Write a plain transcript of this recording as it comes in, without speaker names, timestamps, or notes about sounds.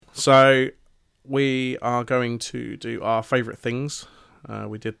So we are going to do our favourite things.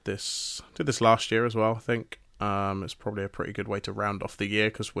 We did this last year as well, I think. It's probably a pretty good way to round off the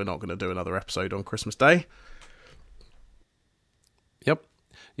year because we're not going to do another episode on Christmas Day. Yep.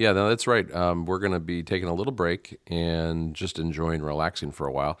 Yeah, no, that's right. We're going to be taking a little break and just enjoying relaxing for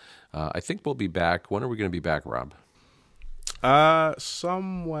a while. I think we'll be back. When are we going to be back, Rob?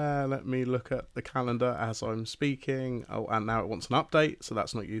 Somewhere, let me look at the calendar as I'm speaking. Oh, and now it wants an update, so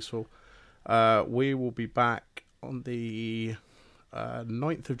that's not useful. We will be back on the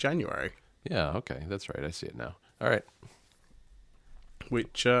 9th of January. Yeah, okay, that's right. I see it now. All right.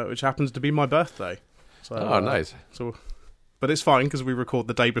 Which happens to be my birthday. So, oh, nice. But it's fine because we record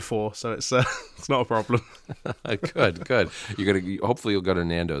the day before, so it's not a problem. Good. Hopefully you'll go to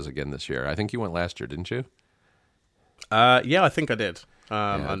Nando's again this year. I think you went last year, didn't you? Yeah, I think I did.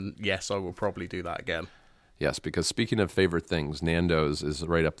 Yeah. And yes, I will probably do that again. Yes, because speaking of favorite things, Nando's is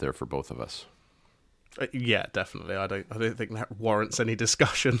right up there for both of us. Yeah, definitely. I don't think that warrants any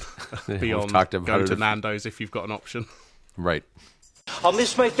discussion beyond going to Nando's if you've got an option. Right. I'll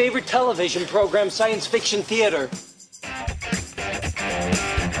miss my favorite television program, Science Fiction Theater.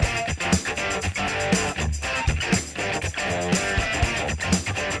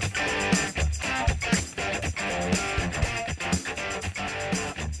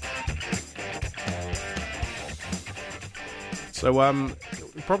 So we'll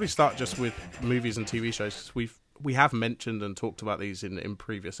probably start just with movies and TV shows. We have mentioned and talked about these in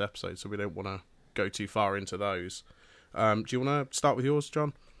previous episodes, so we don't want to go too far into those. Do you want to start with yours,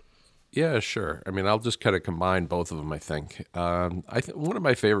 John? Yeah, sure. I mean, I'll just kind of combine both of them, I think. One of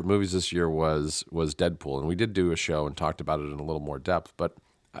my favorite movies this year was Deadpool, and we did do a show and talked about it in a little more depth, but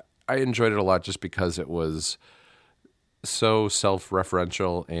I enjoyed it a lot just because it was so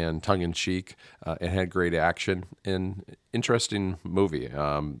self-referential and tongue-in-cheek. It had great action and interesting movie.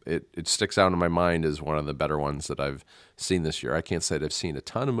 It sticks out in my mind as one of the better ones that I've seen this year. I can't say that I've seen a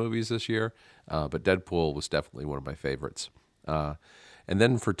ton of movies this year, but Deadpool was definitely one of my favorites. And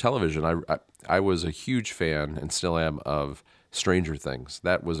then for television, I was a huge fan and still am of Stranger Things.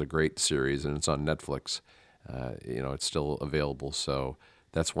 That was a great series, and it's on Netflix. It's still available, so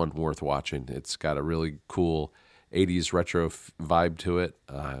that's one worth watching. It's got a really cool 80s retro vibe to it.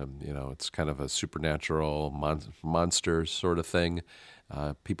 It's kind of a supernatural monster sort of thing.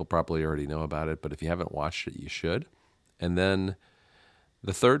 People probably already know about it, but if you haven't watched it, you should. And then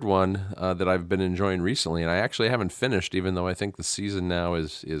the third one that I've been enjoying recently, and I actually haven't finished, even though I think the season now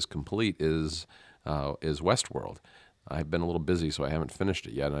is complete, is Westworld. I've been a little busy, so I haven't finished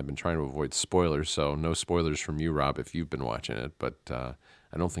it yet, and I've been trying to avoid spoilers, so no spoilers from you, Rob, if you've been watching it, but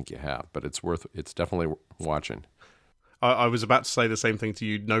I don't think you have, but it's definitely watching. I was about to say the same thing to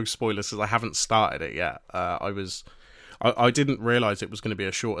you, no spoilers, because I haven't started it yet. I didn't realise it was going to be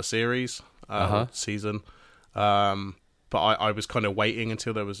a shorter series, season, but I was kind of waiting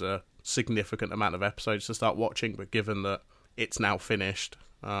until there was a significant amount of episodes to start watching, but given that it's now finished,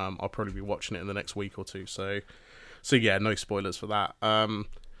 I'll probably be watching it in the next week or two, so yeah, no spoilers for that.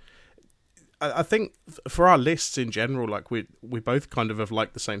 I think for our lists in general, like we both kind of have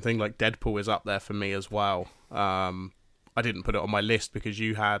liked the same thing. Like Deadpool is up there for me as well. I didn't put it on my list because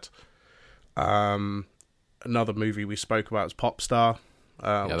you had another movie we spoke about was Popstar,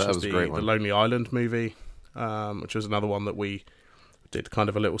 which was the Lonely Island movie, which was another one that we did kind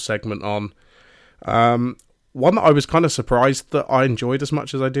of a little segment on. One that I was kind of surprised that I enjoyed as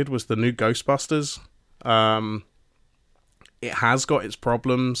much as I did was the new Ghostbusters. It has got its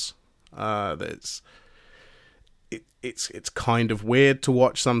problems. It's kind of weird to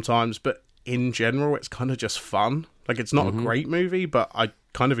watch sometimes, but in general, it's kind of just fun. Like, it's not a great movie, but I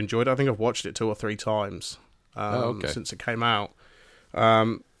kind of enjoyed it. I think I've watched it 2 or 3 times since it came out.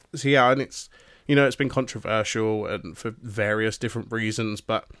 So yeah, and it's been controversial and for various different reasons,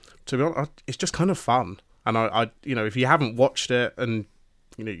 but to be honest, it's just kind of fun. And I if you haven't watched it and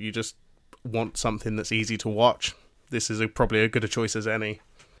you just want something that's easy to watch, this is probably a good a choice as any.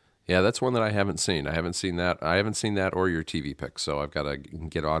 Yeah, that's one that I haven't seen. I haven't seen that or your TV pick, so I've got to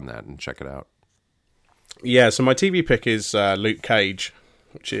get on that and check it out. Yeah, so my TV pick is Luke Cage,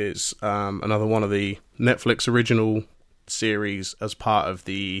 which is another one of the Netflix original series as part of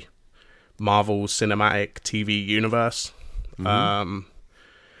the Marvel Cinematic TV universe. I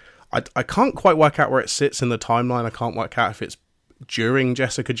can't quite work out where it sits in the timeline. I can't work out if it's during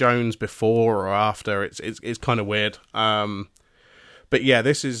Jessica Jones, before or after. It's kind of weird. But yeah,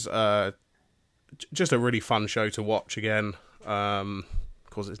 this is just a really fun show to watch again.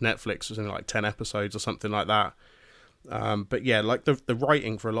 Of course, it's Netflix. It's only like 10 episodes or something like that. But yeah, like the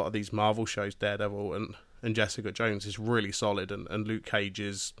writing for a lot of these Marvel shows, Daredevil and Jessica Jones, is really solid. And Luke Cage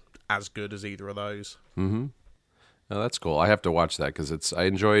is as good as either of those. Mm-hmm. Oh, that's cool. I have to watch that because I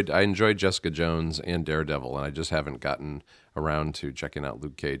enjoyed Jessica Jones and Daredevil, and I just haven't gotten around to checking out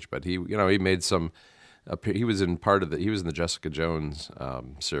Luke Cage. But he made some. He was in the Jessica Jones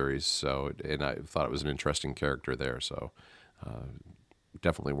series, so, and I thought it was an interesting character there. So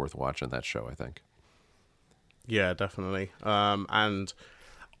definitely worth watching that show, I think. Yeah, definitely. And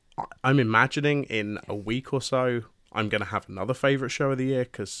I'm imagining in a week or so, I'm going to have another favourite show of the year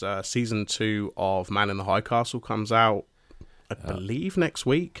because season 2 of Man in the High Castle comes out, I believe, next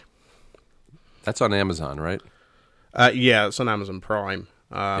week. That's on Amazon, right? Yeah, it's on Amazon Prime.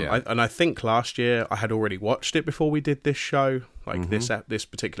 I think last year I had already watched it before we did this show, like this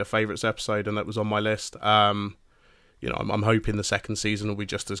particular favourites episode, and that was on my list. I'm hoping the second season will be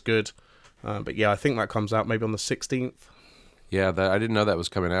just as good. But yeah, I think that comes out maybe on the 16th. Yeah, I didn't know that was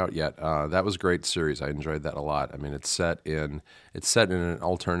coming out yet. That was a great series. I enjoyed that a lot. I mean, it's set in an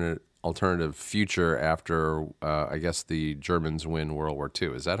alternative future after I guess the Germans win World War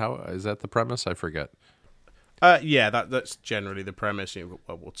II. Is that the premise? I forget. Yeah, that's generally the premise. You've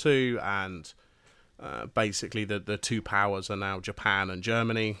got World War II, and basically the two powers are now Japan and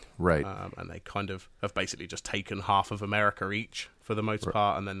Germany. Right. And they kind of have basically just taken half of America each for the most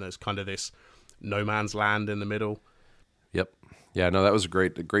part, and then there's kind of this no man's land in the middle. Yep. Yeah, no, that was a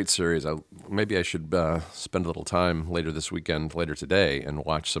great series. Maybe I should spend a little time later today, and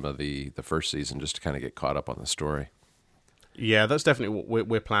watch some of the first season just to kind of get caught up on the story. Yeah, that's definitely what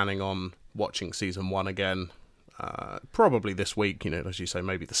we're planning on watching season 1 again. Probably this week, as you say,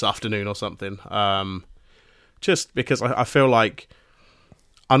 maybe this afternoon or something. Just because I feel like,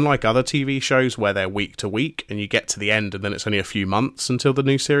 unlike other TV shows where they're week to week and you get to the end and then it's only a few months until the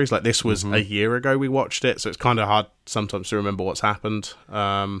new series, like this was a year ago we watched it, so it's kind of hard sometimes to remember what's happened.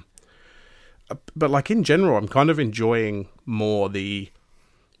 But like in general, I'm kind of enjoying more the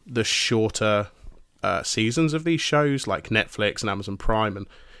shorter seasons of these shows, like Netflix and Amazon Prime, and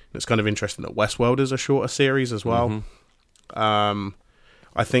it's kind of interesting that Westworld is a shorter series as well.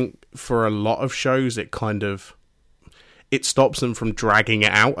 I think for a lot of shows, it stops them from dragging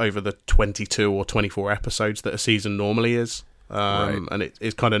it out over the 22 or 24 episodes that a season normally is. Right. And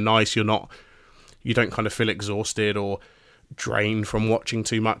it's kind of nice. You don't kind of feel exhausted or drained from watching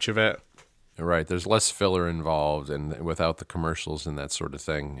too much of it. Right. There's less filler involved, and without the commercials and that sort of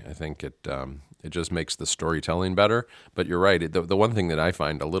thing, I think it just makes the storytelling better. But you're right. The one thing that I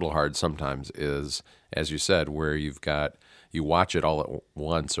find a little hard sometimes is, as you said, where you watch it all at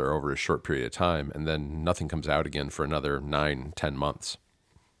once or over a short period of time, and then nothing comes out again for another 9-10 months.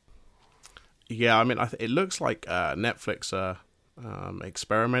 Yeah, I mean, it looks like Netflix are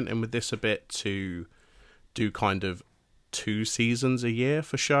experimenting with this a bit to do kind of 2 seasons a year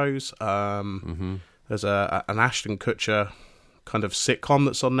for shows. There's an Ashton Kutcher kind of sitcom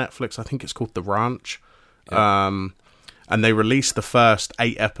that's on Netflix. I think it's called The Ranch. Yeah. And they released the first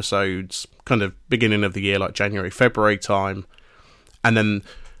 8 episodes kind of beginning of the year, like January, February time. And then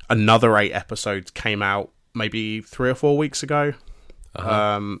another 8 episodes came out maybe 3 or 4 weeks ago.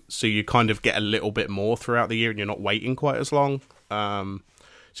 So you kind of get a little bit more throughout the year and you're not waiting quite as long.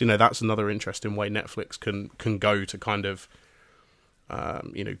 So, that's another interesting way Netflix can go to kind of,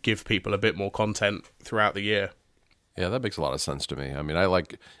 give people a bit more content throughout the year. Yeah, that makes a lot of sense to me. I mean, I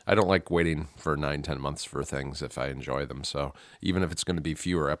don't like waiting for 9-10 months for things if I enjoy them. So even if it's going to be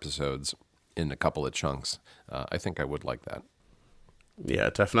fewer episodes in a couple of chunks, I think I would like that. Yeah,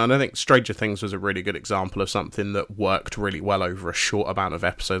 definitely. And I think Stranger Things was a really good example of something that worked really well over a short amount of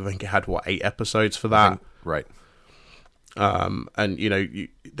episodes. I think it had, 8 episodes for that? Right. And,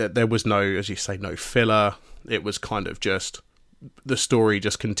 there was no, as you say, no filler. It was kind of just, the story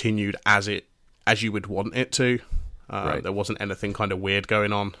just continued as you would want it to. Right. There wasn't anything kind of weird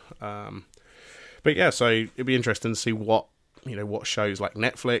going on. But yeah, so it'd be interesting to see what shows like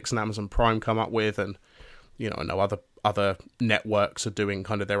Netflix and Amazon Prime come up with. And, I know other networks are doing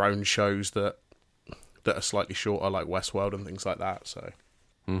kind of their own shows that are slightly shorter, like Westworld and things like that. So.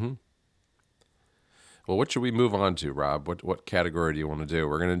 Mm-hmm. Well, what should we move on to, Rob? What category do you want to do?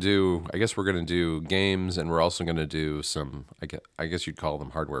 We're going to do games, and we're also going to do some, I guess you'd call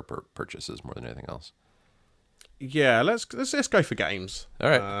them hardware purchases more than anything else. Yeah, let's go for games. All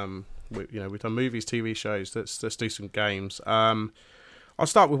right. We've done movies, TV shows. Let's do some games. I'll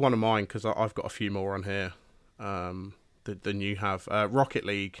start with one of mine because I've got a few more on here than you have. Rocket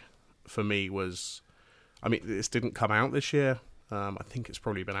League for me was, I mean, this didn't come out this year. I think it's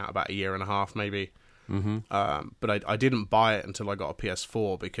probably been out about a year and a half, maybe. Mm-hmm. But I didn't buy it until I got a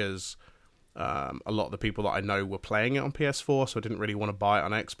PS4 because a lot of the people that I know were playing it on PS4, so I didn't really want to buy it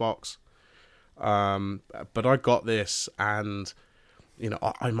on Xbox. But I got this, and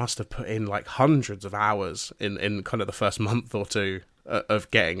I must have put in like hundreds of hours in kind of the first month or two of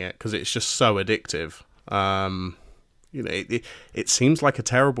getting it, because it's just so addictive. It seems like a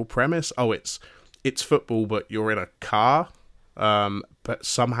terrible premise. Oh, it's football, but you're in a car. But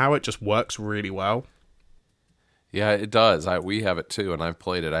somehow it just works really well. Yeah, it does. We have it too, and I've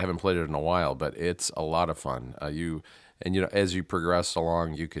played it. I haven't played it in a while, but it's a lot of fun. As you progress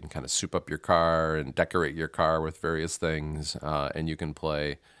along, you can kind of soup up your car and decorate your car with various things, and you can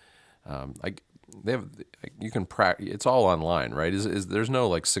play. You can practice. It's all online, right? Is there's no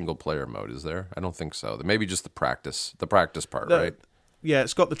like single player mode? Is there? I don't think so. Maybe just the practice part, right? Yeah,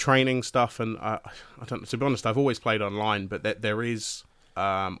 it's got the training stuff, and I don't know. To be honest, I've always played online, but there is.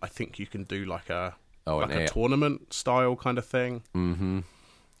 I think you can do like a tournament style kind of thing. Mm-hmm.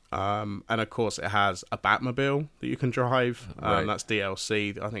 And of course, it has a Batmobile that you can drive. Right. That's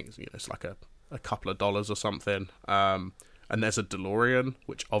DLC. I think it's like a couple of dollars or something. And there's a DeLorean,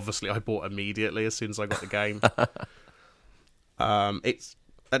 which obviously I bought immediately as soon as I got the game. It's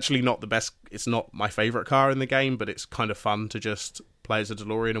actually not the best. It's not my favorite car in the game, but it's kind of fun to just play as a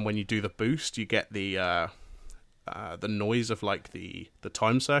DeLorean. And when you do the boost, you get the noise of like the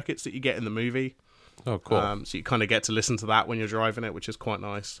time circuits that you get in the movie. Oh, cool. So you kind of get to listen to that when you're driving it, which is quite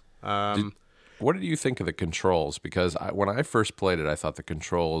nice. What did you think of the controls? Because when I first played it, I thought the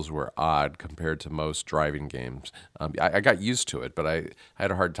controls were odd compared to most driving games. I got used to it, but I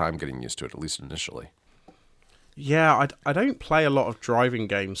had a hard time getting used to it, at least initially. Yeah, I don't play a lot of driving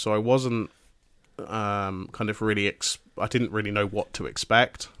games, so I wasn't kind of really... I didn't really know what to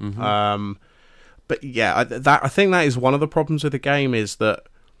expect. Mm-hmm. But yeah, I think that is one of the problems with the game, is that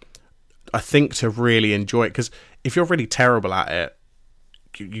I think to really enjoy it, because if you're really terrible at it,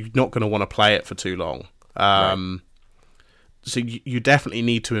 you're not going to want to play it for too long. Right. So you definitely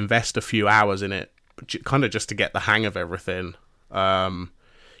need to invest a few hours in it, kind of just to get the hang of everything. And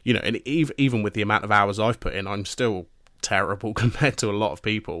even with the amount of hours I've put in, I'm still terrible compared to a lot of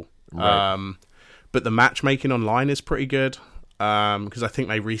people. Right. But the matchmaking online is pretty good, because I think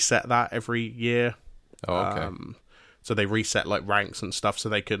they reset that every year. Oh, okay. So they reset like ranks and stuff, so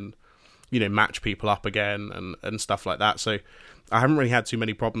they can, match people up again and stuff like that. So I haven't really had too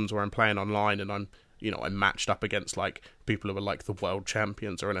many problems where I'm playing online and I'm matched up against like people who are like the world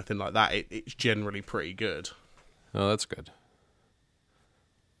champions or anything like that. It's generally pretty good. Oh, that's good.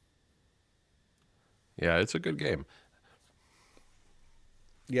 Yeah, it's a good game.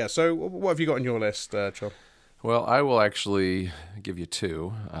 Yeah, so what have you got on your list, John? Well, I will actually give you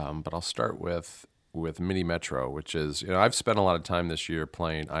two, but I'll start with Mini Metro, which is, I've spent a lot of time this year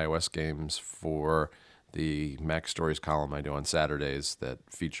playing iOS games for the Mac Stories column I do on Saturdays that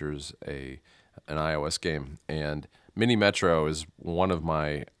features an iOS game. And Mini Metro is one of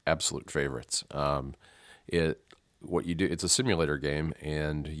my absolute favorites. It's a simulator game,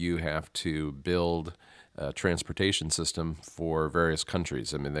 and you have to build a transportation system for various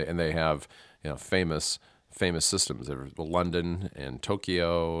countries. I mean, they have famous systems. There's London and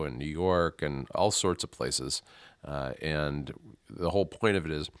Tokyo and New York and all sorts of places. And the whole point of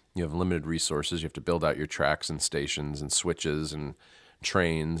it is you have limited resources. You have to build out your tracks and stations and switches and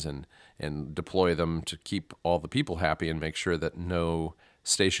trains and deploy them to keep all the people happy and make sure that no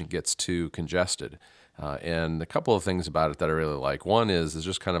station gets too congested. And a couple of things about it that I really like. One is it's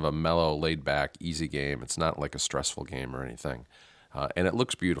just kind of a mellow, laid-back, easy game. It's not like a stressful game or anything. And it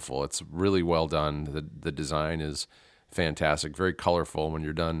looks beautiful. It's really well done. The design is fantastic, very colorful. When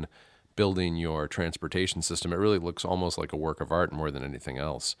you're done building your transportation system, it really looks almost like a work of art more than anything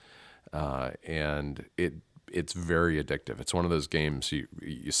else. And it's very addictive. It's one of those games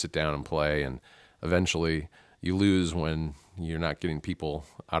you sit down and play, and eventually you lose when you're not getting people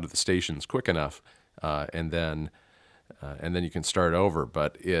out of the stations quick enough, and then you can start over.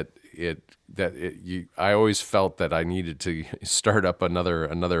 But I always felt that I needed to start up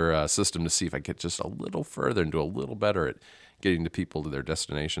another system to see if I get just a little further and do a little better at getting the people to their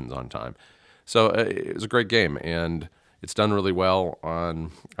destinations on time. So it was a great game, and it's done really well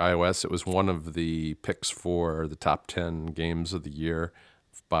on iOS. It was one of the picks for the top 10 games of the year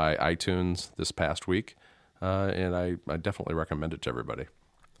by iTunes this past week, and I definitely recommend it to everybody.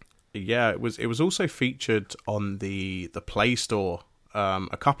 Yeah, it was also featured on the Play Store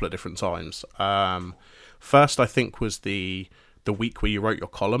a couple of different times. First, I think, was the week where you wrote your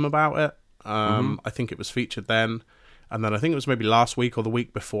column about it. I think it was featured then. And then I think it was maybe last week or the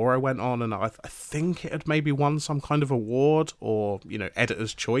week before I went on, and I think it had maybe won some kind of award or,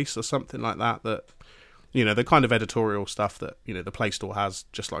 editor's choice or something like that, the kind of editorial stuff that, the Play Store has,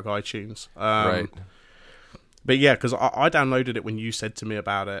 just like iTunes. Right. But yeah, because I downloaded it when you said to me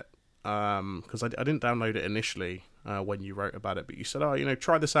about it, because I didn't download it initially. when you wrote about it, but you said, "Oh,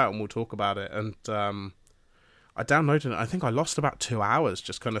 try this out and we'll talk about it." And I downloaded it. I think I lost about 2 hours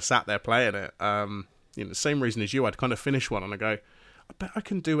just kind of sat there playing it. The same reason as you, I'd kind of finish one and I go, I bet I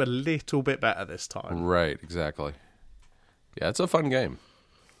can do a little bit better this time. Right, exactly. Yeah, it's a fun game.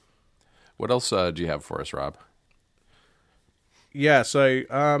 What else do you have for us, Rob? Yeah, so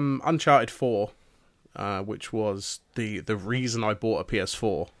Uncharted 4, which was the reason I bought a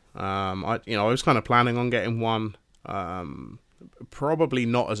PS4. I was kind of planning on getting one, probably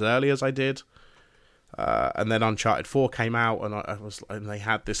not as early as I did. And then Uncharted 4 came out, and they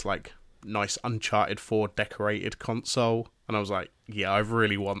had this like nice Uncharted 4 decorated console, and I was like, yeah, I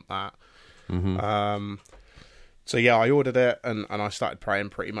really want that. Mm-hmm. So yeah, I ordered it, and I started playing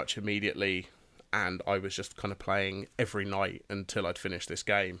pretty much immediately, and I was just kind of playing every night until I'd finished this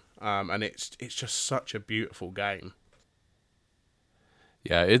game. And it's just such a beautiful game.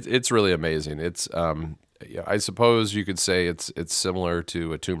 Yeah, it's really amazing. It's I suppose you could say it's similar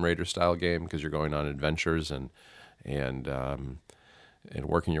to a Tomb Raider style game because you're going on adventures and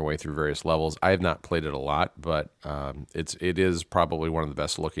working your way through various levels. I have not played it a lot, but it is probably one of the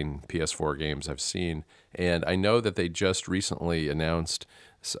best looking PS4 games I've seen. And I know that they just recently announced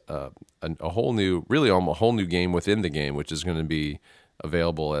a whole new, really almost a whole new game within the game, which is going to be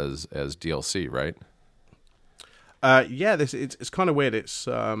available as DLC, right? Yeah, it's kind of weird. It's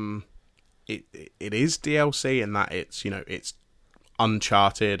it is DLC in that it's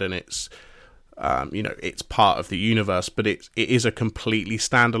Uncharted and it's it's part of the universe, but it is a completely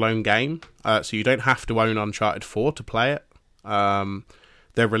standalone game. So you don't have to own Uncharted 4 to play it.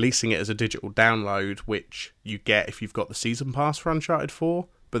 They're releasing it as a digital download, which you get if you've got the season pass for Uncharted 4.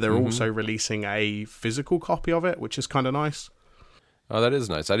 But they're also releasing a physical copy of it, which is kind of nice. Oh, that is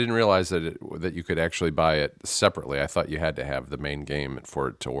nice. I didn't realize that you could actually buy it separately. I thought you had to have the main game for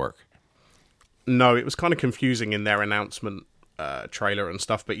it to work. No, it was kind of confusing in their announcement trailer and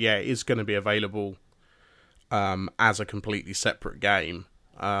stuff. But yeah, it is going to be available as a completely separate game.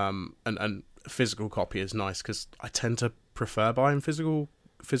 And physical copy is nice because I tend to prefer buying physical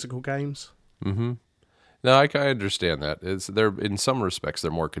games. Mm-hmm. No, I understand that. They're in some respects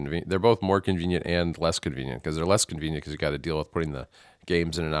they're more convenient. They're both more convenient and less convenient because they're less convenient because you got to deal with putting the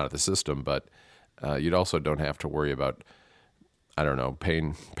games in and out of the system. But you also don't have to worry about, I don't know,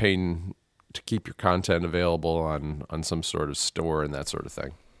 paying to keep your content available on some sort of store and that sort of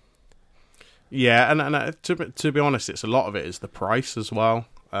thing. Yeah, and to be honest, it's a lot of it is the price as well.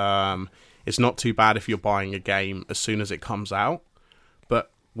 It's not too bad if you're buying a game as soon as it comes out, but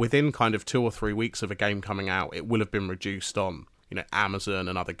within kind of 2 or 3 weeks of a game coming out, it will have been reduced on Amazon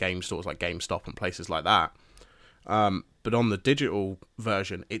and other game stores like GameStop and places like that. But on the digital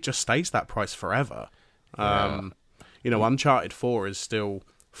version, it just stays that price forever. Yeah. Uncharted 4 is still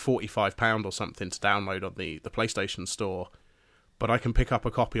 £45 or something to download on the PlayStation Store, but I can pick up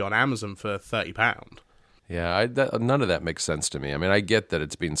a copy on Amazon for £30. Yeah, none of that makes sense to me. I mean, I get that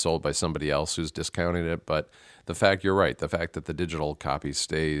it's being sold by somebody else who's discounting it, but you're right, the fact that the digital copy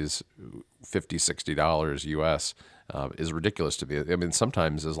stays $50, $60 US is ridiculous to me. I mean,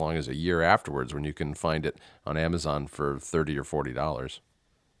 sometimes as long as a year afterwards when you can find it on Amazon for $30 or $40.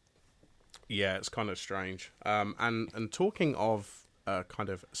 Yeah, it's kind of strange. And talking of kind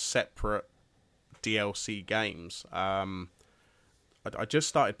of separate DLC games, I just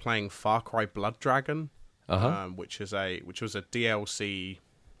started playing Far Cry Blood Dragon, which was a DLC.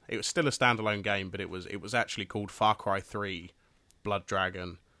 It was still a standalone game, but it was actually called Far Cry 3 Blood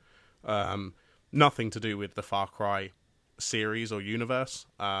Dragon. Nothing to do with the Far Cry series or universe.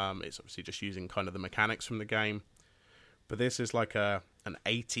 It's obviously just using kind of the mechanics from the game. But this is like an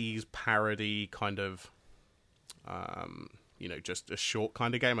 80s parody kind of, just a short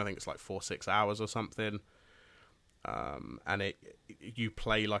kind of game. I think it's like 4-6 hours or something. And you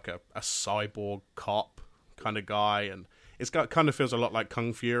play like a cyborg cop kind of guy, and kind of feels a lot like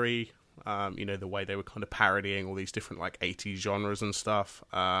Kung Fury, the way they were kind of parodying all these different like 80s genres and stuff.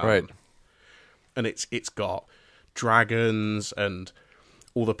 Right. And it's got dragons, and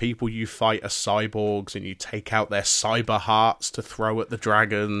all the people you fight are cyborgs, and you take out their cyber hearts to throw at the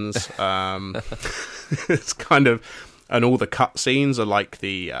dragons. It's kind of, and all the cutscenes are like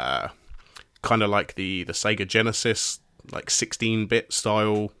the kind of like the Sega Genesis, like 16-bit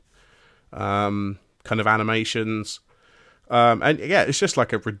style kind of animations. And yeah, it's just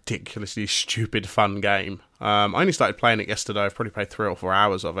like a ridiculously stupid fun game. I only started playing it yesterday. I've probably played 3 or 4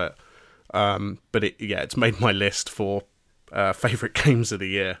 hours of it. But it's made my list for favorite games of the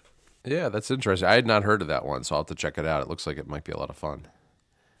year. Yeah, that's interesting. I had not heard of that one, so I'll have to check it out. It looks like it might be a lot of fun.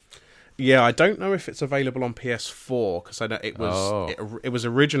 Yeah, I don't know if it's available on PS4 because I know it was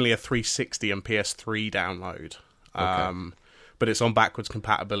originally a 360 and PS3 download. But it's on backwards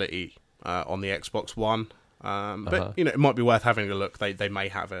compatibility on the Xbox One. But it might be worth having a look. They may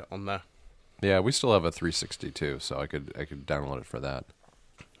have it on there. Yeah, we still have a 360 too, so I could download it for that.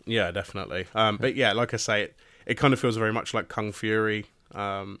 Yeah, definitely. But yeah, like I say, it kind of feels very much like Kung Fury.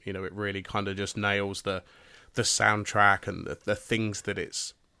 It really kind of just nails the soundtrack, and the things that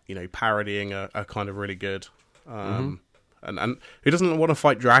it's parodying are kind of really good. And who doesn't want to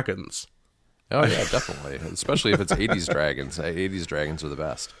fight dragons? Oh yeah, definitely. Especially if it's 80s dragons. 80s dragons are the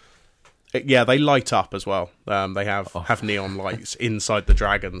best. Yeah, they light up as well. They have neon lights inside the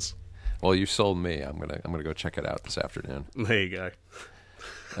dragons. Well, you sold me. I'm gonna go check it out this afternoon. There you go.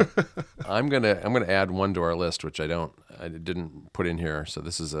 I'm gonna add one to our list, which I didn't put in here. So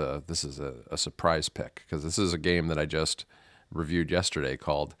this is a surprise pick, because this is a game that I just reviewed yesterday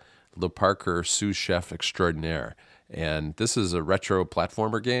called Le Parker Sous Chef Extraordinaire, and this is a retro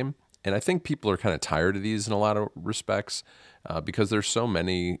platformer game. And I think people are kind of tired of these in a lot of respects because there's so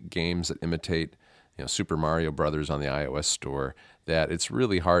many games that imitate Super Mario Brothers on the iOS store that it's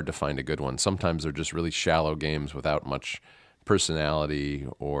really hard to find a good one. Sometimes they're just really shallow games without much personality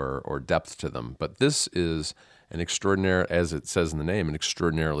or depth to them. But this is an extraordinary, as it says in the name, an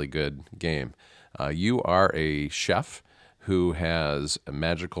extraordinarily good game. You are a chef who has a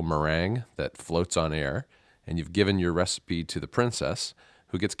magical meringue that floats on air, and you've given your recipe to the princess,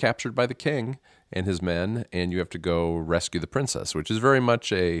 who gets captured by the king and his men, and you have to go rescue the princess, which is very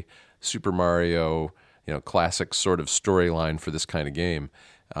much a Super Mario, classic sort of storyline for this kind of game.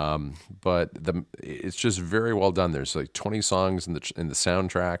 But it's just very well done. There's like 20 songs in the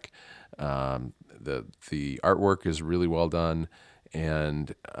soundtrack. The artwork is really well done,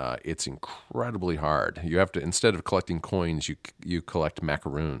 and it's incredibly hard. You have to, instead of collecting coins, you collect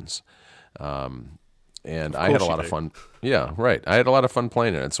macaroons. And I had a lot of fun. Yeah, right. I had a lot of fun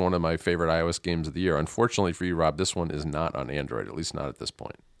playing it. It's one of my favorite iOS games of the year. Unfortunately for you, Rob, this one is not on Android, at least not at this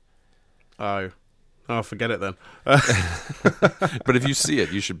point. Oh, forget it then. But if you see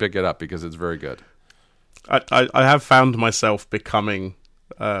it, you should pick it up because it's very good. I have found myself becoming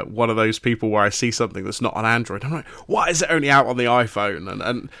one of those people where I see something that's not on Android. I'm like, why is it only out on the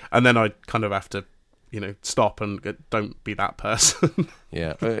iPhone? And then I kind of have to stop and don't be that person.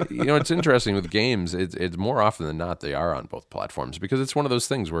 Yeah. It's interesting with games. It's more often than not they are on both platforms, because it's one of those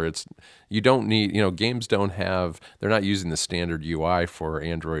things where you don't need, games don't have, they're not using the standard UI for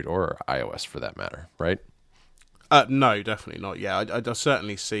Android or iOS for that matter, right? No, definitely not. Yeah, I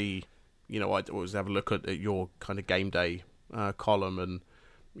certainly see, I always have a look at your kind of game day column, and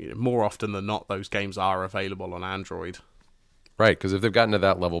more often than not, those games are available on Android. Right, because if they've gotten to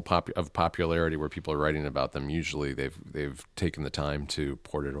that level of popularity where people are writing about them, usually they've taken the time to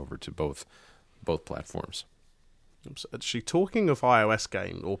port it over to both platforms. Actually, talking of iOS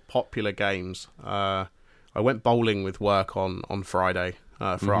games or popular games, I went bowling with work on Friday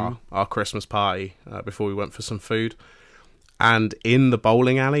for our Christmas party before we went for some food. And in the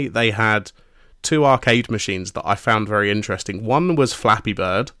bowling alley, they had 2 arcade machines that I found very interesting. One was Flappy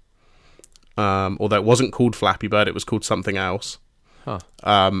Bird. Although it wasn't called Flappy Bird, it was called something else. Huh.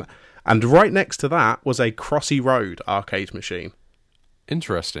 And right next to that was a Crossy Road arcade machine.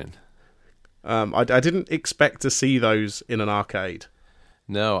 Interesting. I didn't expect to see those in an arcade.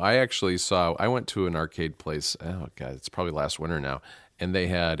 No, I went to an arcade place. Oh God, it's probably last winter now, and they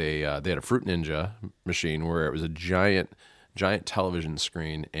had a Fruit Ninja machine where it was a giant television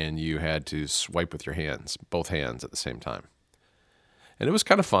screen, and you had to swipe with your hands, both hands at the same time. And it was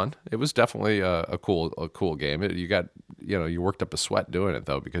kind of fun. It was definitely a cool game. You worked up a sweat doing it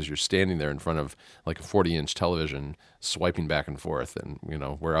though, because you're standing there in front of like a 40-inch television, swiping back and forth, and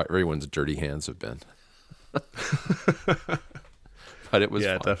where everyone's dirty hands have been. But it was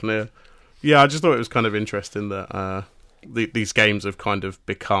fun. Definitely. Yeah, I just thought it was kind of interesting that these games have kind of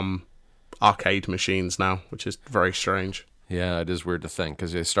become arcade machines now, which is very strange. Yeah, it is weird to think,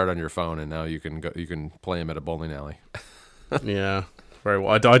 because they start on your phone, and now you can play them at a bowling alley. Yeah. Very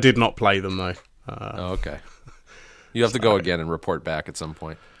well. I did not play them though. Okay. You have to go again and report back at some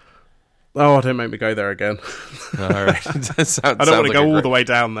point. Oh, don't make me go there again. All right. I don't want to go all the way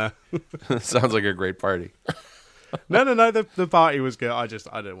down there. Sounds like a great party. No. The party was good. I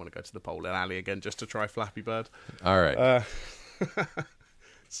don't want to go to the bowling alley again just to try Flappy Bird. All right.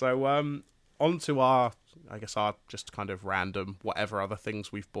 So on to our just kind of random whatever other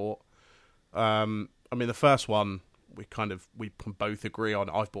things we've bought. The first one. We can both agree on.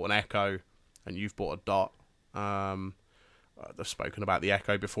 I've bought an Echo, and you've bought a Dot. I've spoken about the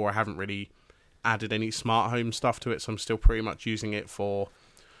Echo before. I haven't really added any smart home stuff to it, so I'm still pretty much using it for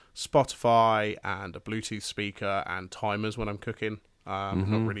Spotify and a Bluetooth speaker and timers when I'm cooking.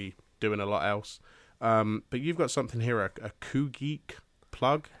 Not really doing a lot else. But you've got something here, a Koogeek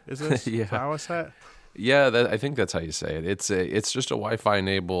plug, is this? Yeah. Is that how I say it? Yeah, I think that's how you say it. It's just a Wi-Fi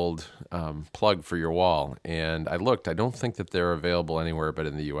enabled plug for your wall. And I looked. I don't think that they're available anywhere but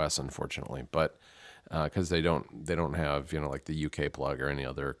in the U.S. unfortunately. But because they don't have like the UK plug or any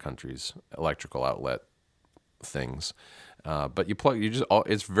other country's electrical outlet things. But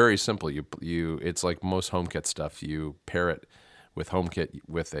it's very simple. It's like most HomeKit stuff. You pair it with HomeKit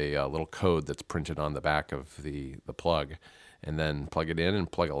with a little code that's printed on the back of the plug, and then plug it in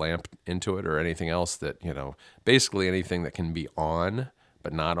and plug a lamp into it or anything else that basically anything that can be on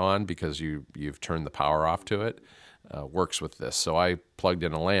but not on because you've turned the power off to it works with this. So I plugged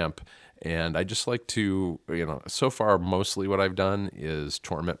in a lamp, and I just like to so far mostly what I've done is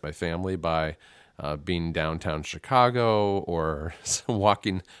torment my family by being downtown Chicago or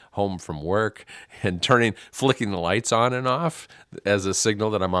walking home from work and flicking the lights on and off as a signal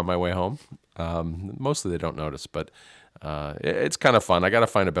that I'm on my way home. Mostly they don't notice, but it's kind of fun. I got to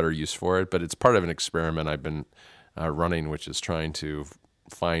find a better use for it, but it's part of an experiment I've been running, which is trying to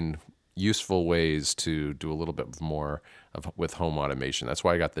find useful ways to do a little bit more with home automation. That's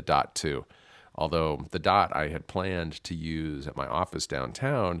why I got the Dot 2. Although the Dot I had planned to use at my office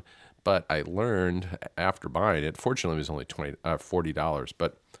downtown, but I learned after buying it, fortunately it was only $40,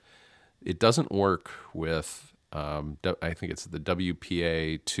 but it doesn't work with, I think it's the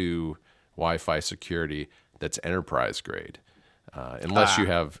WPA2 Wi-Fi security that's enterprise grade. Unless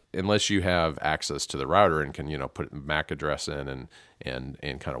you have access to the router and can put MAC address in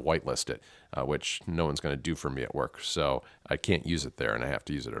and kind of whitelist it, which no one's going to do for me at work. So I can't use it there, and I have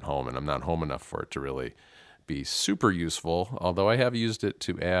to use it at home, and I'm not home enough for it to really be super useful. Although I have used it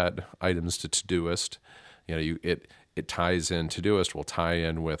to add items to Todoist. It ties in. Todoist will tie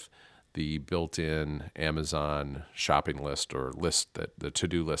in with the built-in Amazon shopping list or list that the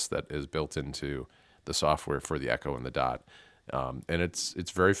to-do list that is built into the software for the Echo and the Dot. And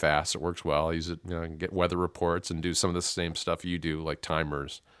it's very fast. It works well. I use it, and get weather reports and do some of the same stuff you do, like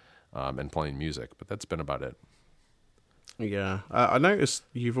timers and playing music. But that's been about it. Yeah, I noticed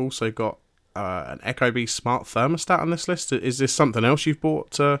you've also got an Ecobee smart thermostat on this list. Is this something else you've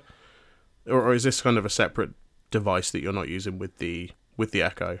bought, or is this kind of a separate device that you're not using with the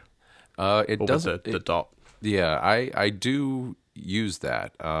Echo? It does the Dot. Yeah, I do use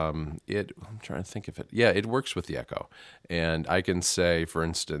that. I'm trying to think of it. Yeah, it works with the Echo, and I can say, for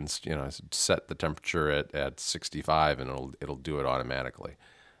instance, set the temperature at 65, and it'll do it automatically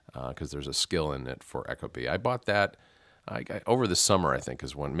because there's a skill in it for Ecobee. I bought that over the summer, I think,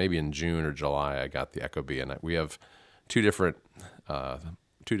 is when, maybe in June or July, I got the Ecobee, and we have two different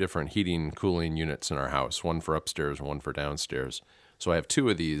heating cooling units in our house, one for upstairs and one for downstairs. So I have two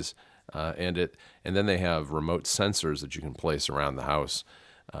of these. And then they have remote sensors that you can place around the house.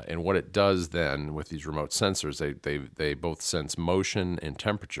 And what it does then with these remote sensors, they both sense motion and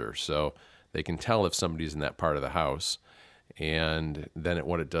temperature. So they can tell if somebody's in that part of the house. And then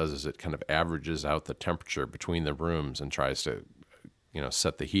what it does is it kind of averages out the temperature between the rooms and tries to,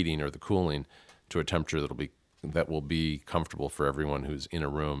 set the heating or the cooling to a temperature that will be comfortable for everyone who's in a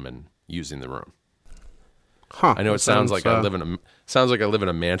room and using the room. Huh, I know it sounds like I live in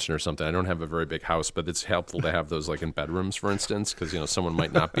a mansion or something. I don't have a very big house, but it's helpful to have those like in bedrooms, for instance, because someone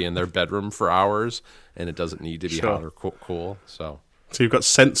might not be in their bedroom for hours, and it doesn't need to be hot or cool. So you've got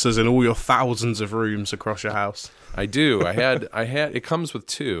sensors in all your thousands of rooms across your house. I do. I had. It comes with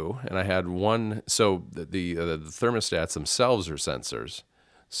two, and I had one. So the thermostats themselves are sensors.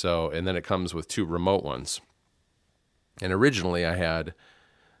 So and then it comes with two remote ones. And originally I had.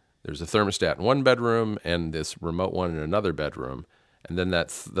 There's a thermostat in one bedroom and this remote one in another bedroom. And then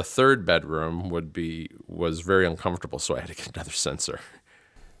the third bedroom was very uncomfortable, so I had to get another sensor.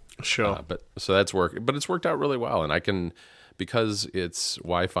 Sure. So that's but it's worked out really well. And I can, because it's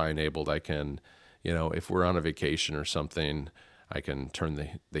Wi-Fi enabled, I can, if we're on a vacation or something, I can turn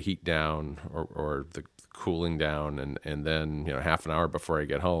the heat down or the cooling down, and then, half an hour before I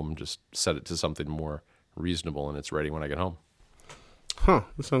get home, just set it to something more reasonable, and it's ready when I get home. Huh,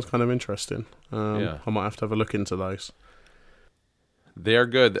 that sounds kind of interesting. Yeah. I might have to have a look into those. They are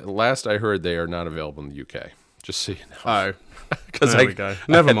good. Last I heard, they are not available in the UK. Just so you know. Oh, there we go.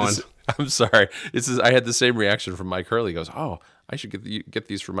 Never mind. I'm sorry. I had the same reaction from Mike Hurley. He goes, "Oh, I should get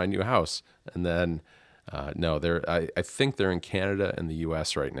these for my new house." And then, no, I think they're in Canada and the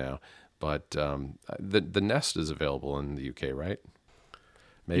US right now. But the Nest is available in the UK, right?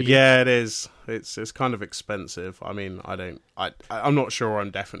 Maybe. Yeah, it is. It's kind of expensive. I mean, I'm not sure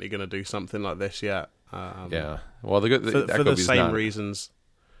I'm definitely going to do something like this yet. Yeah. Well, for the same reasons.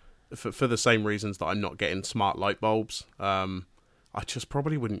 For the same reasons that I'm not getting smart light bulbs. I just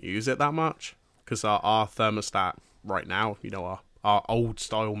probably wouldn't use it that much because our thermostat right now, our old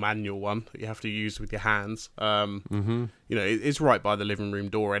style manual one that you have to use with your hands, it's right by the living room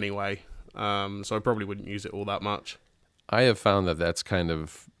door anyway. So I probably wouldn't use it all that much. I have found that that's kind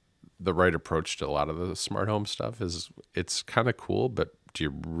of the right approach to a lot of the smart home stuff. Is it's kind of cool, but do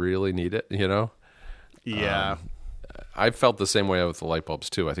you really need it? Yeah. I felt the same way with the light bulbs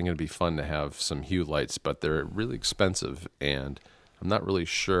too. I think it'd be fun to have some Hue lights, but they're really expensive, and I'm not really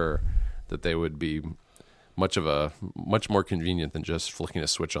sure that they would be much more convenient than just flicking a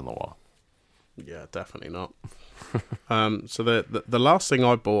switch on the wall. Yeah, definitely not. So the last thing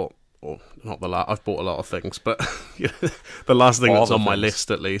I bought, or not the last, I've bought a lot of things, but the last thing that's on my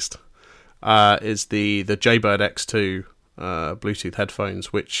list at least is the Jaybird X2 Bluetooth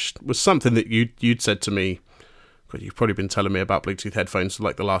headphones, which was something that you'd said to me. But you've probably been telling me about Bluetooth headphones for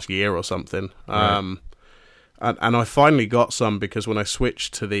like the last year or something. Right. And I finally got some because when I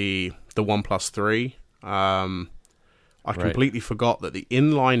switched to the OnePlus 3, I completely forgot that the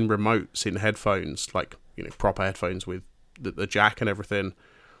inline remotes in headphones, like proper headphones with the jack and everything,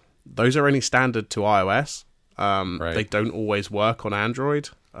 those are only standard to iOS. They don't always work on Android.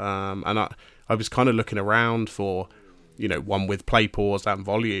 And I was kind of looking around for one with play, pause, and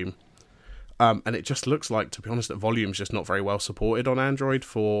volume. And it just looks like, to be honest, that volume's just not very well supported on Android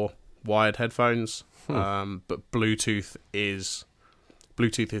for wired headphones. But Bluetooth is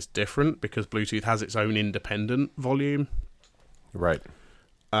different because Bluetooth has its own independent volume. Right.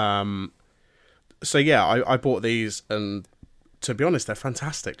 So yeah, I bought these, and to be honest, they're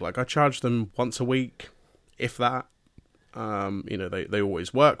fantastic. Like I charge them once a week, if that. They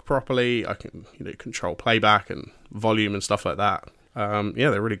always work properly. I can control playback and volume and stuff like that.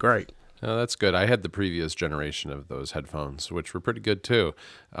 They're really great. Oh, that's good. I had the previous generation of those headphones, which were pretty good too.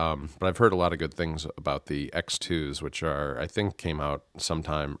 But I've heard a lot of good things about the X2s, which I think came out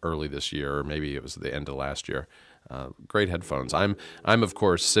sometime early this year, or maybe it was the end of last year. Great headphones. I'm of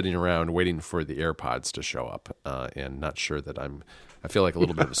course sitting around waiting for the AirPods to show up, and not sure that I feel like a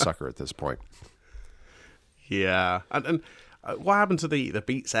little bit of a sucker at this point. Yeah, and what happened to the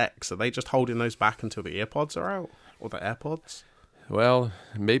Beats X? Are they just holding those back until the EarPods are out, or the AirPods? Well,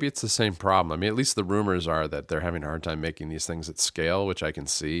 maybe it's the same problem. I mean, at least the rumors are that they're having a hard time making these things at scale, which I can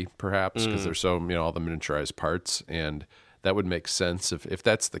see, perhaps, because they're so, all the miniaturized parts, and that would make sense. If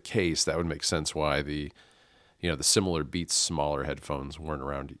that's the case, that would make sense why the similar Beats smaller headphones weren't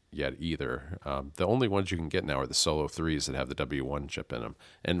around yet either. The only ones you can get now are the Solo 3s that have the W1 chip in them.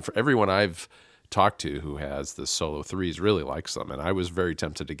 And for everyone I've talked to who has the Solo 3s really likes them, and I was very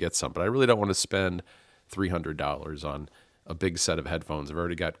tempted to get some, but I really don't want to spend $300 on a big set of headphones. I've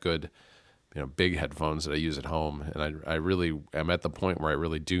already got good, big headphones that I use at home, and I really am at the point where I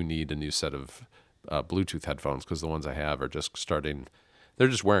really do need a new set of Bluetooth headphones, because the ones I have are just they're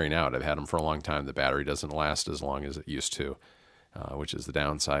just wearing out. I've had them for a long time. The battery doesn't last as long as it used to, which is the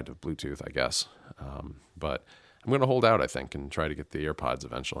downside of Bluetooth, I guess. But I'm going to hold out, I think, and try to get the AirPods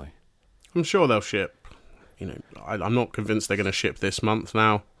eventually. I'm sure they'll ship. I'm not convinced they're going to ship this month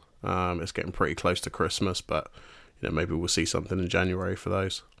now. It's getting pretty close to Christmas, but maybe we'll see something in January for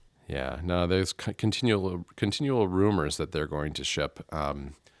those. Yeah, no, there's continual rumors that they're going to ship.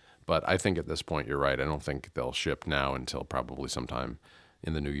 But I think at this point, you're right. I don't think they'll ship now until probably sometime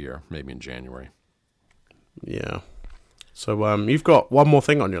in the new year, maybe in January. Yeah. So you've got one more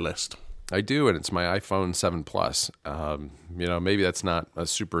thing on your list. I do, and it's my iPhone 7 Plus. Maybe that's not a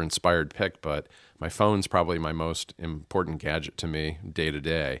super inspired pick, but my phone's probably my most important gadget to me day to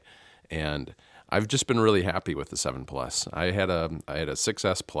day, and I've just been really happy with the 7 Plus. I had a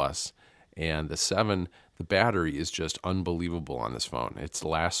 6S Plus, and the 7, the battery is just unbelievable on this phone. It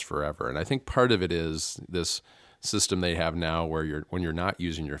lasts forever, and I think part of it is this system they have now where when you're not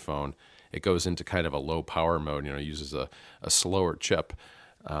using your phone, it goes into kind of a low power mode. Uses a slower chip.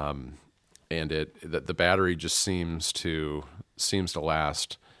 And the battery just seems to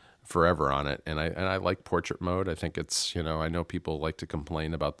last forever on it, and I like portrait mode. I think it's I know people like to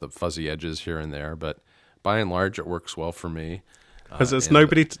complain about the fuzzy edges here and there, but by and large it works well for me. Because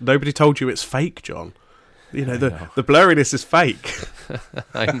nobody told you it's fake, John. The blurriness is fake.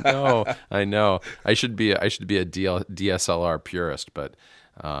 I know. I should be a DSLR purist, but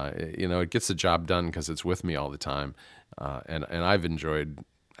it gets the job done because it's with me all the time, and I've enjoyed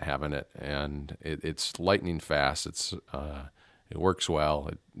having it, and it's lightning fast. It works well.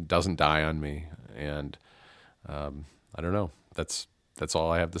 It doesn't die on me, and I don't know. That's all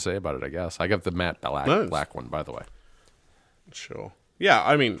I have to say about it, I guess. I got the matte black one, by the way. Sure. Yeah,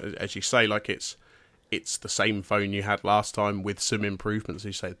 I mean, as you say, like it's the same phone you had last time with some improvements. As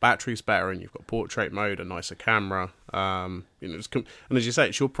you say, the battery's better, and you've got portrait mode, a nicer camera. And as you say,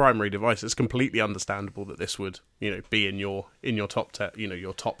 it's your primary device. It's completely understandable that this would, be in your top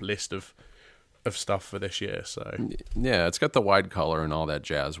your top list of stuff for this year. So yeah, it's got the wide color and all that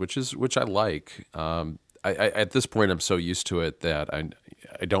jazz, which I like. I at this point, I'm so used to it that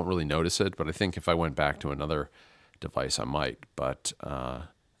I don't really notice it. But I think if I went back to another device, I might. But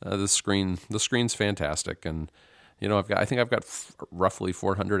the screen's fantastic, and I think I've got roughly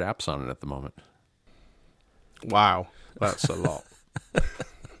 400 apps on it at the moment. Wow, that's a lot.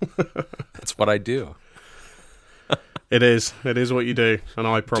 That's what I do. It is what you do, and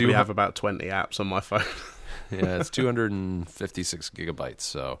I probably have about 20 apps on my phone. Yeah, it's 256 gigabytes,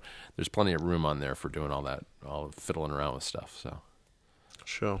 so there's plenty of room on there for doing all fiddling around with stuff. So,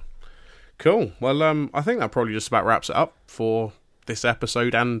 sure, cool. Well, I think that probably just about wraps it up for this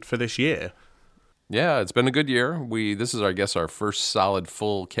episode and for this year. Yeah, it's been a good year. This is, I guess, our first solid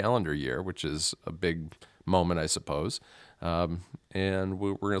full calendar year, which is a big moment, I suppose. And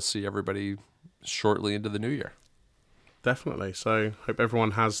we're going to see everybody shortly into the new year. Definitely. So hope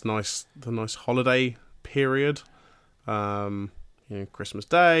everyone has the nice holiday period, Christmas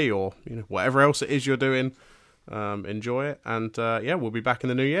Day or whatever else it is you're doing. Enjoy it, and we'll be back in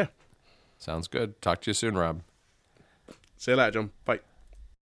the new year. Sounds good. Talk to you soon, Rob. See you later, John. Bye.